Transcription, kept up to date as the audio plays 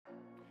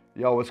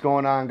Yo, what's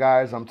going on,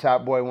 guys? I'm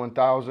Top Boy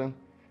 1000,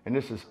 and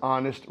this is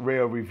honest,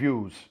 real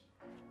reviews.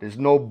 There's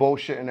no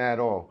bullshitting at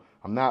all.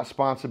 I'm not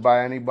sponsored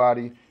by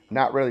anybody.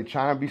 Not really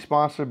trying to be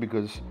sponsored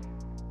because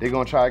they're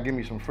gonna try to give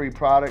me some free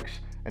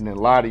products and then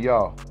lie to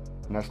y'all.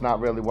 And that's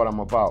not really what I'm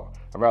about.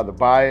 I'd rather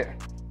buy it,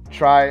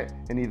 try it,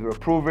 and either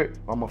approve it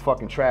or I'm gonna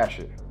fucking trash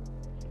it.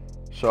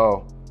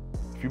 So,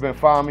 if you've been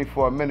following me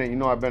for a minute, you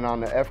know I've been on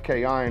the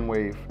FK Iron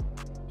Wave.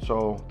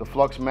 So, the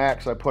Flux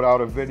Max, I put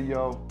out a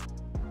video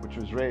which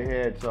was right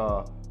here. It's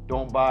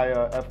don't buy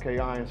a FK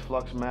Irons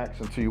Flux Max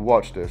until you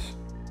watch this.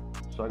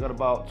 So I got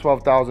about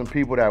 12,000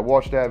 people that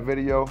watched that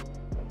video.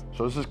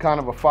 So this is kind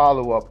of a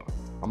follow-up.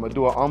 I'm gonna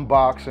do an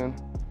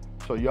unboxing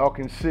so y'all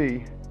can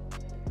see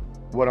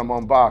what I'm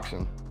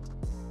unboxing.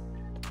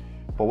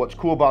 But what's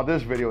cool about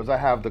this video is I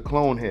have the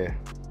clone here,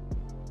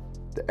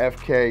 the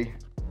FK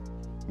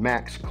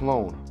Max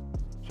clone.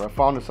 So I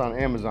found this on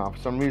Amazon. For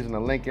some reason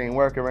the link ain't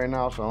working right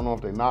now, so I don't know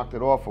if they knocked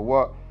it off or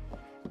what.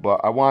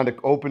 But I wanted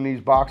to open these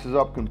boxes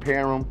up,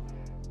 compare them.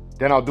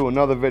 Then I'll do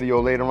another video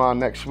later on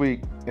next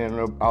week,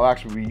 and I'll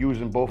actually be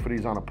using both of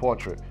these on a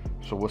portrait.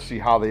 So we'll see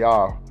how they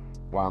are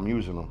while I'm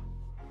using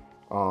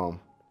them.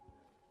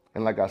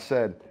 And like I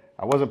said,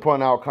 I wasn't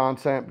putting out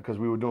content because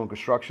we were doing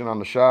construction on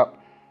the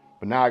shop.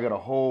 But now I got a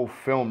whole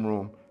film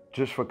room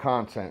just for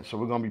content. So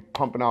we're gonna be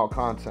pumping out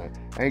content.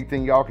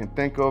 Anything y'all can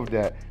think of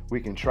that we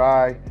can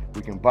try,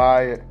 we can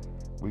buy it.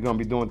 We're gonna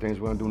be doing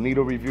things. We're gonna do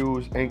needle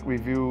reviews, ink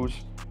reviews,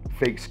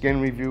 fake skin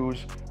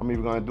reviews. I'm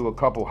even gonna do a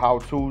couple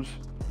how-tos,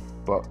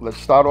 but let's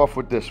start off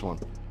with this one.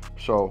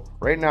 So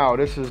right now,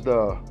 this is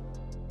the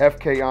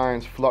FK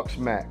Irons Flux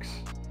Max.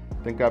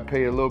 I think I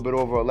paid a little bit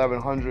over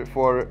 $1,100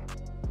 for it.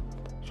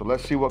 So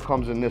let's see what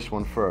comes in this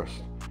one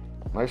first.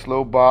 Nice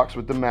little box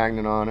with the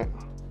magnet on it.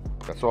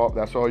 That's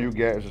all you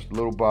get is just a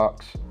little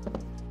box.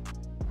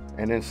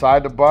 And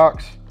inside the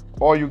box,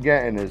 all you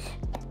getting is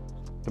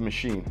the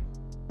machine.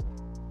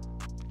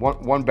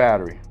 One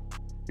battery.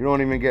 You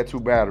don't even get 2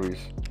 batteries.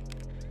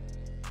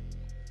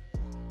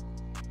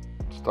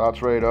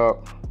 Starts right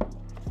up.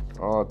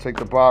 Take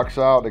the box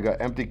out. They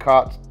got empty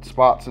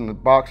spots in the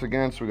box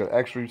again, so we got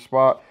extra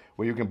spot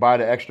where you can buy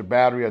the extra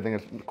battery. I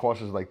think it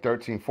costs us like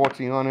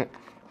 $13-14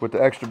 with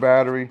the extra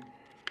battery.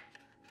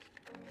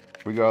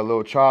 We got a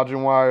little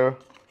charging wire,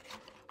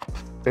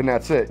 and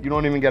that's it. You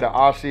don't even get an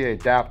RCA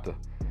adapter.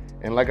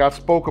 And like I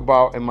spoke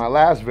about in my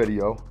last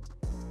video,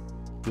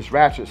 this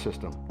ratchet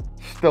system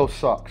still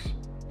sucks,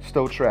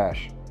 still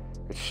trash.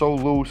 It's so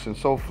loose and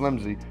so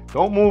flimsy.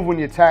 Don't move when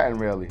you're tatting,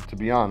 really, to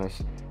be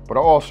honest. But I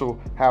also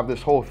have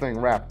this whole thing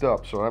wrapped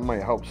up, so that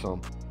might help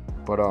some.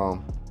 But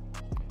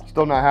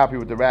still not happy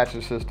with the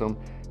ratchet system.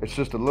 It's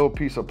just a little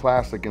piece of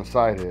plastic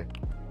inside here.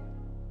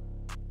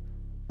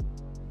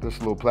 This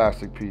little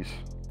plastic piece.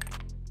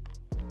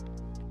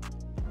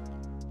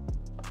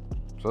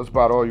 So that's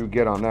about all you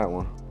get on that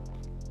one.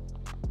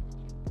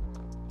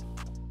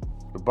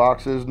 The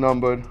box is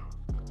numbered.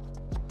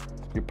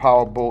 Your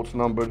power bolt's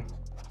numbered.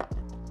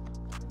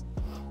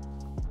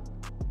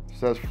 It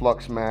says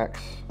Flux Max.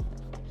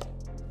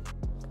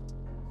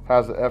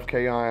 Has the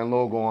FK Iron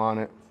logo on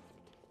it.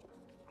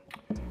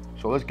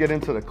 So let's get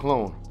into the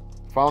clone.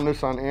 Found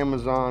this on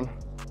Amazon.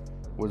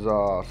 Was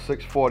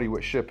 $640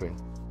 with shipping.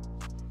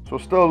 So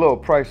still a little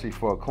pricey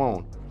for a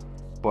clone,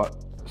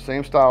 but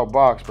same style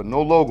box, but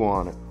no logo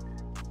on it.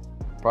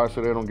 Probably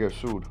so they don't get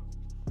sued.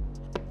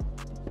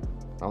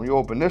 Now when you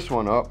open this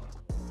one up,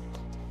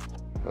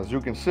 as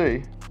you can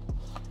see,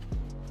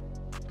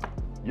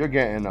 you're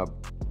getting a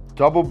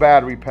double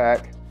battery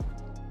pack,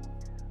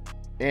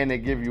 and they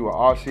give you an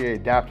RCA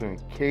adapter in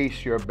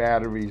case your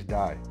batteries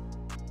die.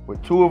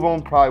 With 2 of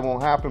them, probably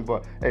won't happen,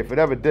 but hey, if it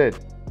ever did,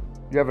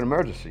 you have an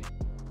emergency.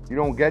 You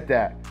don't get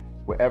that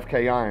with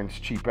FK Irons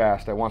cheap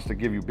ass that wants to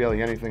give you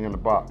barely anything in the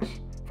box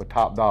for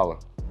top dollar.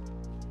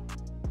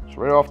 So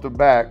right off the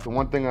back, the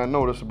one thing I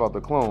noticed about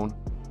the clone,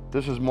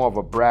 this is more of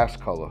a brass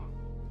color.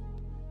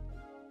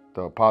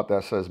 The part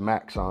that says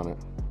Max on it.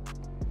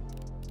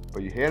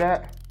 But you hear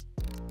that?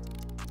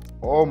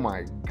 Oh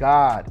my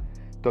God.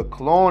 The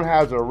clone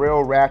has a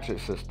real ratchet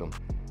system.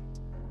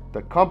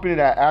 The company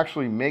that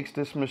actually makes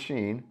this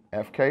machine,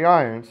 FK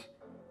Irons,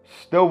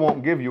 still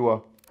won't give you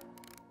a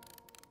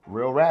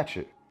real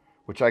ratchet,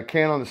 which I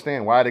can't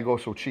understand why they go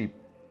so cheap.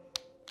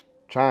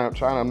 Trying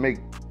to make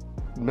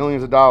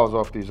millions of dollars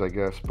off these, I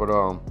guess. But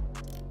so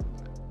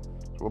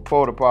we'll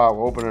pull it apart,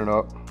 we'll open it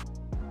up.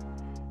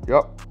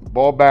 Yup,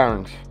 ball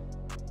bearings.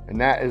 And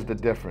that is the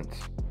difference.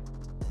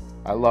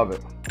 I love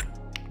it.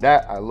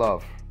 That I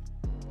love.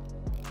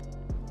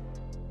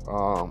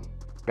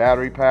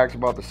 Battery pack's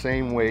about the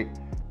same weight.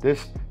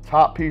 This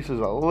top piece is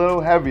a little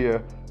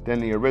heavier than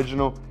the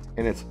original,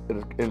 and it's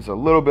a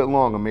little bit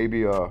longer,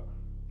 maybe a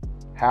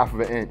 ½ of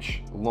an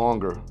inch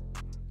longer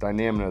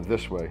diameter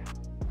this way.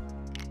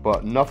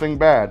 But nothing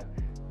bad.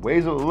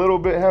 Weighs a little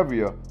bit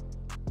heavier.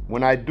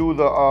 When I do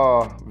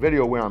the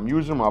video where I'm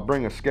using them, I'll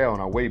bring a scale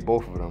and I'll weigh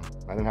both of them.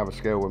 I didn't have a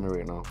scale with me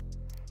right now.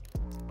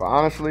 But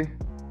honestly,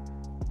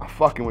 I'm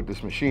fucking with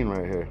this machine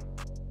right here.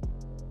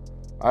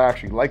 I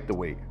actually like the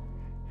weight,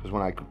 because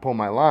when I pull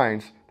my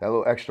lines, that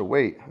little extra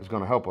weight is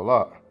gonna help a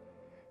lot.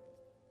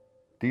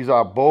 These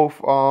are both,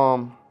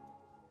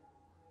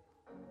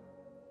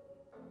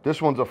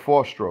 this one's a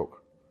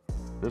 4-stroke.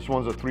 This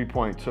one's a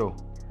 3.2.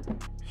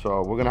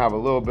 So we're gonna have a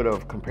little bit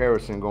of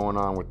comparison going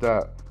on with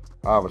that,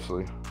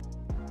 obviously,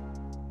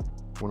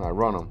 when I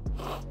run them.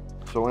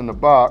 So in the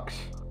box,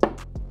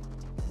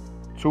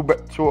 two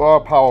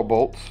power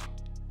bolts,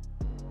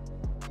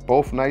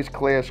 both nice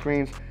clear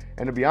screens.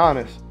 And to be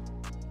honest,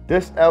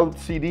 this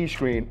LCD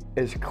screen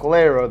is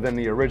clearer than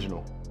the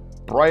original,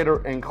 brighter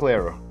and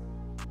clearer.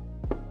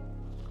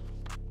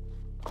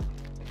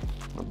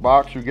 In the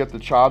box, you get the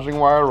charging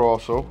wire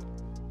also.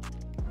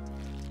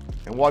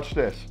 And watch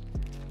this,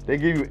 they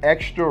give you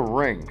extra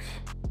rings.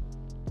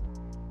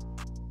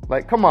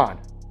 Like, come on,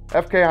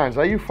 FK Irons,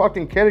 are you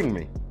fucking kidding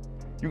me?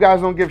 You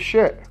guys don't give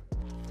shit.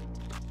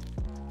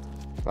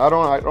 I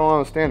don't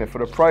understand it. For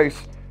the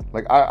price,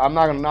 like, I'm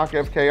not gonna knock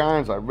FK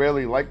Irons. I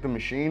really like the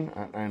machine,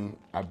 and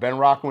I've been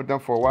rocking with them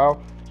for a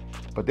while,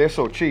 but they're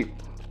so cheap.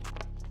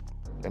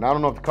 And I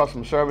don't know if the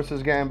customer service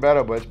is getting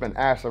better, but it's been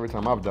ass every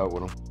time I've dealt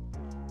with them.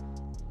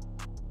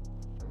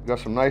 Got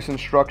some nice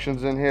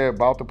instructions in here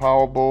about the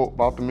power bolt,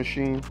 about the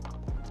machine.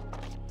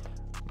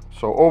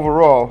 So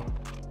overall,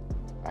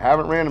 I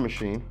haven't ran the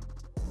machine.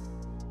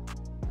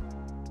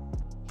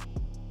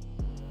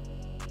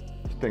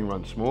 This thing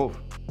runs smooth.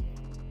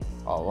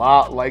 A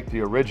lot like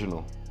the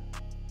original.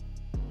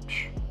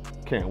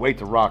 Can't wait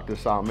to rock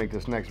this out and make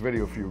this next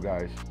video for you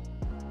guys.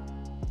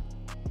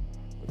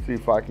 Let's see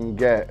if I can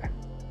get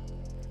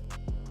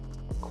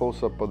a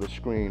close-up of the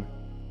screen.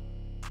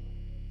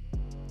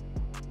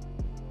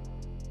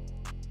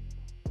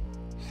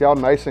 See how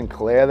nice and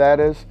clear that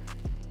is?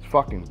 It's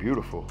fucking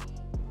beautiful.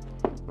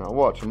 Now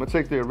watch, I'm gonna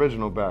take the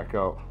original back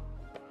out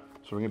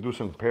so we can do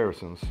some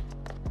comparisons.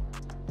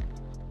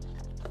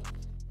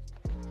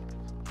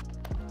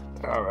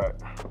 All right.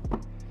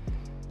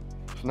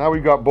 So now we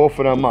got both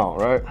of them out,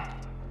 right?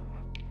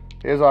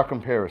 Here's our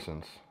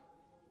comparisons.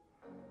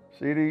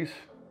 See these?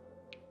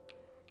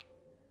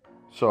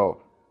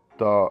 So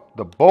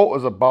the bolt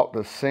is about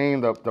the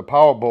same, the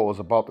power bolt is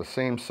about the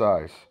same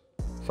size,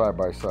 side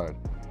by side.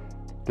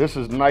 This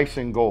is nice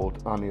and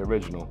gold on the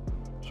original.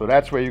 So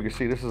that's where you can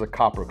see this is a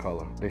copper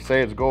color. They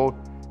say it's gold.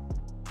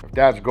 If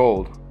that's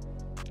gold,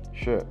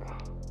 shit,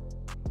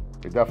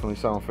 they definitely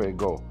selling fake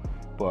gold.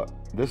 But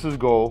this is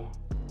gold,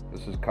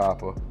 this is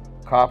copper.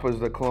 Copper is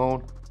the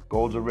clone,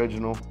 gold's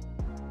original.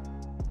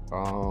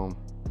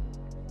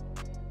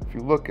 If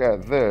you look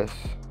at this,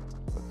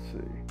 let's see.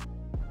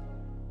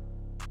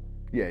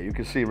 Yeah, you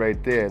can see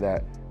right there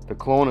that the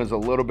clone is a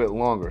little bit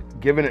longer,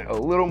 giving it a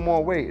little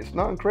more weight. It's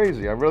nothing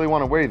crazy. I really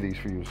want to weigh these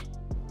for you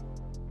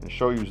and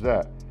show you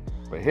that.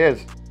 But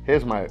here's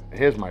my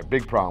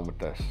big problem with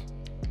this.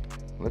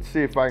 Let's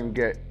see if I can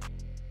get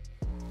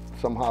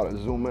somehow to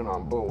zoom in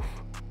on both.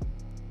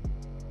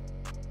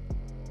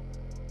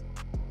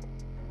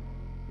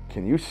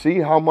 Can you see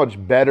how much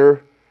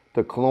better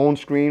the clone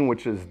screen,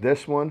 which is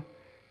this one,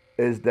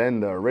 is than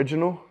the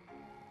original?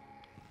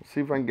 Let's see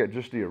if I can get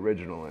just the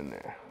original in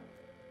there.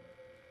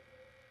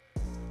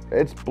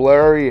 It's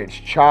blurry, it's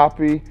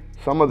choppy.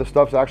 Some of the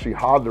stuff's actually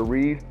hard to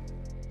read.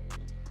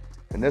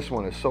 And this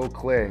one is so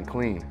clear and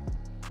clean.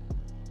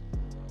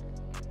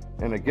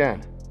 And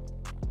again,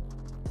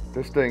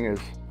 this thing is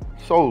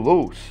so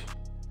loose.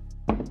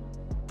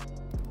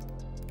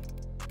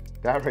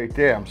 That right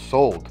there, I'm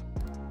sold.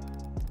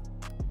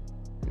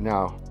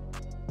 Now,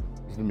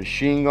 is the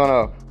machine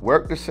gonna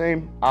work the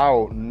same?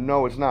 Oh,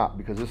 no, it's not,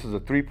 because this is a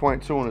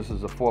 3.2 and this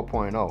is a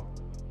 4.0.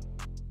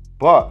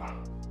 But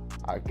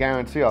I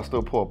guarantee I'll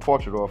still pull a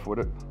portrait off with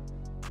it.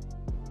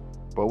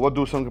 But we'll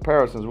do some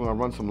comparisons. We're gonna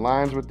run some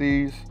lines with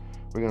these.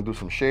 We're gonna do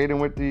some shading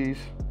with these.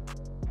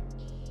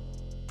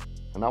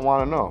 And I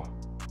wanna know,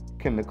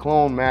 can the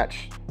clone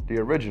match the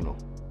original?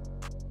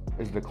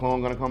 Is the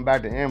clone gonna come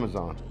back to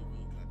Amazon?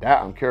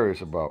 That I'm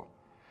curious about.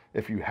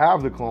 If you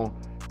have the clone,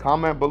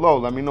 comment below.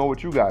 Let me know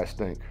what you guys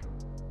think.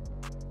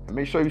 And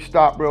make sure you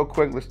stop real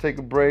quick. Let's take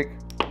a break.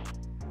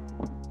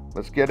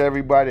 Let's get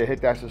everybody to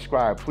hit that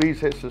subscribe. Please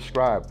hit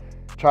subscribe.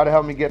 Try to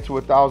help me get to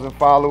 1,000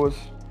 followers.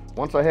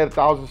 Once I hit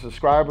 1,000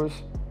 subscribers,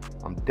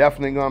 I'm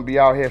definitely gonna be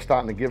out here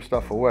starting to give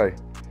stuff away.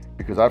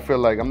 Because I feel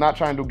like I'm not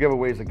trying to do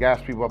giveaways to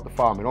gas people up to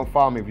follow me. Don't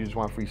follow me if you just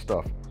want free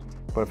stuff.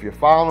 But if you're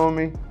following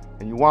me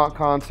and you want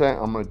content,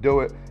 I'm gonna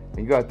do it. And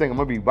you gotta think I'm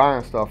gonna be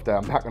buying stuff that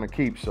I'm not gonna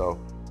keep, so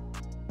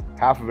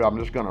half of it I'm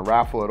just gonna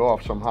raffle it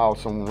off somehow,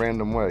 some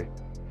random way.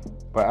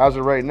 But as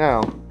of right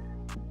now,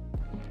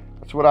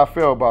 that's what I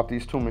feel about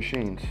these two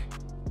machines.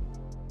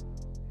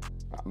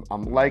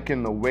 I'm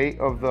liking the weight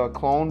of the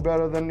clone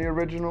better than the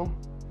original.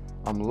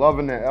 I'm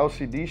loving the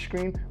LCD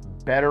screen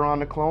better on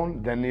the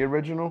clone than the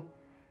original.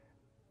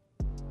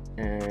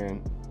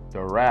 And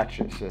the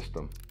ratchet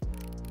system,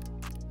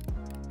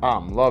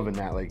 I'm loving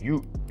that. Like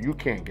you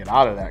can't get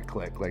out of that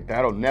click. Like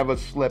that'll never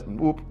slip and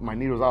oop, my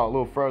needle's out a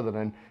little further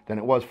than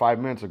it was 5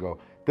 minutes ago.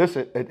 This,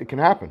 it can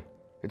happen.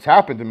 It's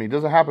happened to me. It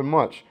doesn't happen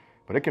much,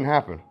 but it can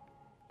happen.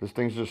 This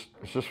thing's it's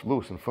just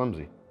loose and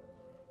flimsy.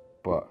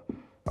 But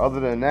other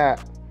than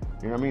that,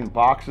 You know what I mean?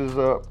 Boxes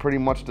are pretty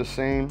much the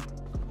same.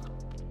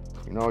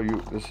 You know,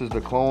 this is the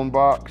clone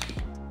box.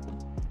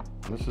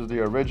 This is the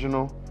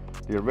original.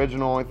 The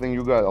original, only thing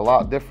you got a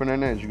lot different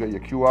in it is you got your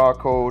QR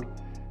code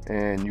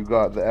and you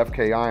got the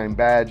FKI and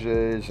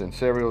badges and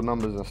serial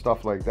numbers and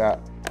stuff like that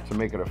to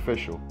make it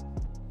official.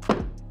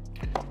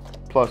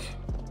 Plus,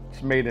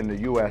 it's made in the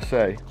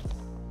USA,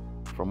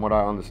 from what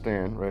I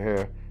understand right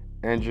here.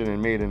 Engine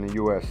and made in the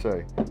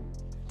USA.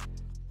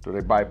 Do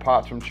they buy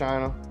parts from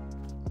China?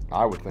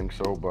 I would think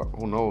so, but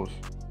who knows?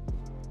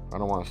 I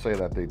don't want to say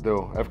that they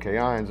do.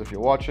 FKIs, if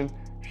you're watching,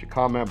 you should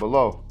comment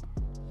below.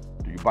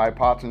 Do you buy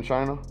parts in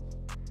China?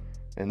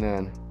 And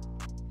then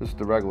this is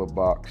the regular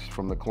box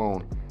from the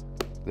clone.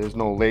 There's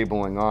no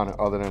labeling on it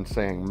other than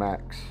saying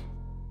Max.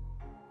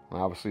 And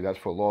obviously that's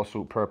for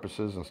lawsuit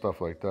purposes and stuff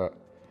like that.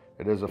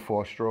 It is a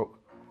 4-stroke.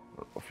 I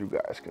don't know if you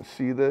guys can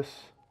see this.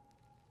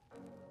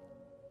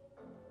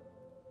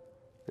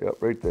 Yep,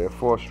 right there,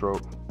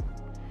 4-stroke.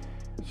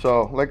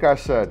 So, like I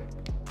said,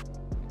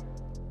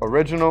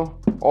 original,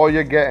 all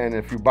you're getting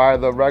if you buy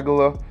the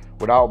regular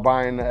without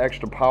buying the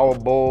extra power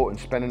bolt and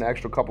spending an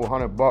extra couple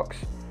 $100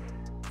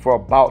 for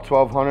about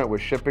 $1,200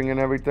 with shipping and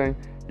everything,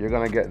 you're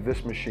gonna get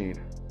this machine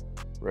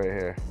right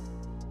here.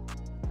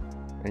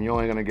 And you're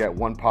only gonna get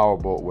one power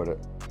bolt with it.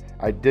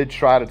 I did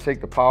try to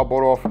take the power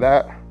bolt off of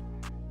that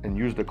and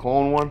use the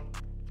clone one,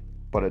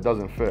 but it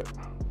doesn't fit.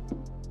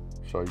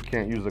 So you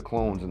can't use the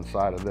clones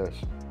inside of this.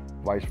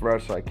 Vice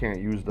versa, I can't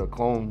use the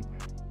clone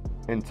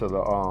into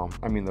the,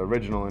 the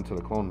original into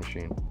the clone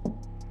machine.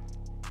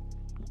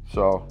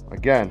 So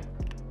again,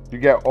 you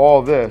get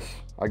all this.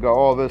 I got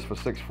all this for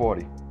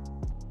 $640.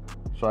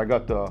 So I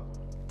got the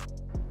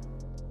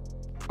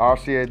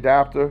RCA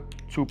adapter,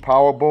 2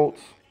 power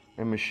bolts,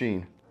 and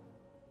machine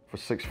for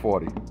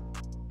 $640.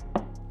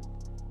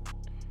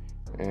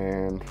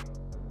 And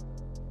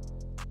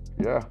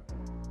yeah,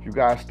 if you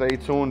guys stay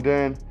tuned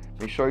in,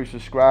 make sure you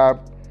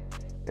subscribe.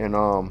 And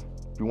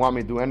if you want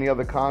me to do any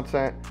other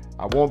content,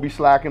 I won't be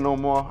slacking no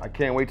more. I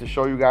can't wait to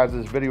show you guys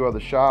this video of the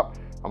shop.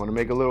 I'm gonna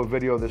make a little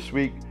video this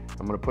week.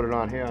 I'm gonna put it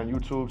on here on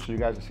YouTube so you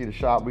guys can see the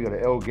shop. We got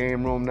an L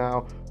game room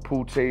now,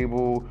 pool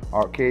table,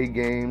 arcade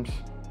games.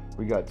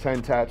 We got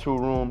 10 tattoo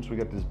rooms. We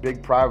got this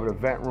big private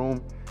event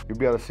room. You'll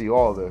be able to see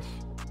all this.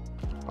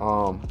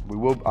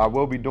 I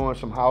will be doing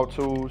some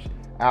how-tos,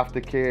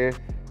 aftercare,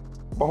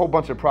 a whole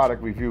bunch of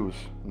product reviews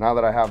now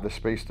that I have the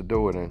space to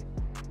do it in.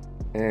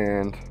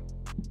 And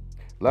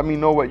let me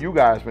know what you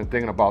guys been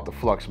thinking about the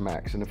Flux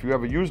Max. And if you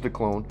ever used the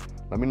clone,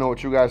 let me know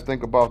what you guys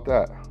think about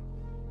that.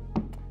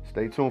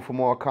 Stay tuned for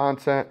more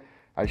content.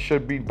 I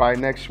should be, by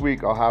next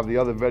week, I'll have the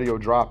other video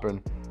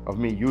dropping of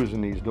me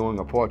using these, doing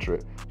a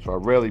portrait. So I'll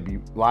really be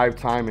live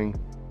timing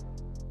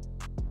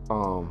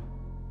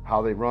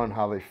how they run,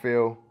 how they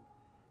feel,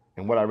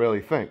 and what I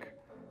really think.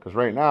 Because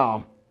right now,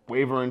 I'm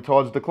wavering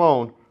towards the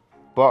clone.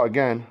 But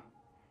again,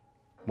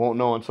 won't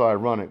know until I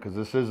run it, because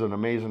this is an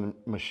amazing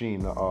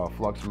machine, the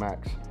Flux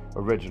Max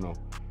original.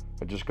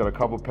 I just got a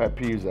couple pet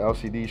peeves. The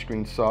LCD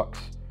screen sucks.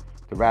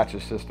 The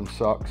ratchet system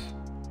sucks.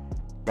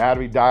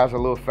 Battery dies a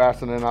little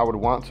faster than I would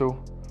want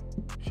to.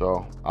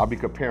 So I'll be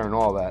comparing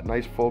all that.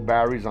 Nice full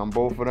batteries on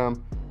both of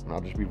them. And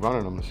I'll just be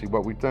running them to see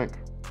what we think.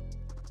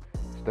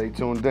 Stay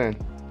tuned in.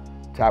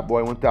 Tap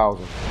Boy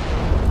 1000.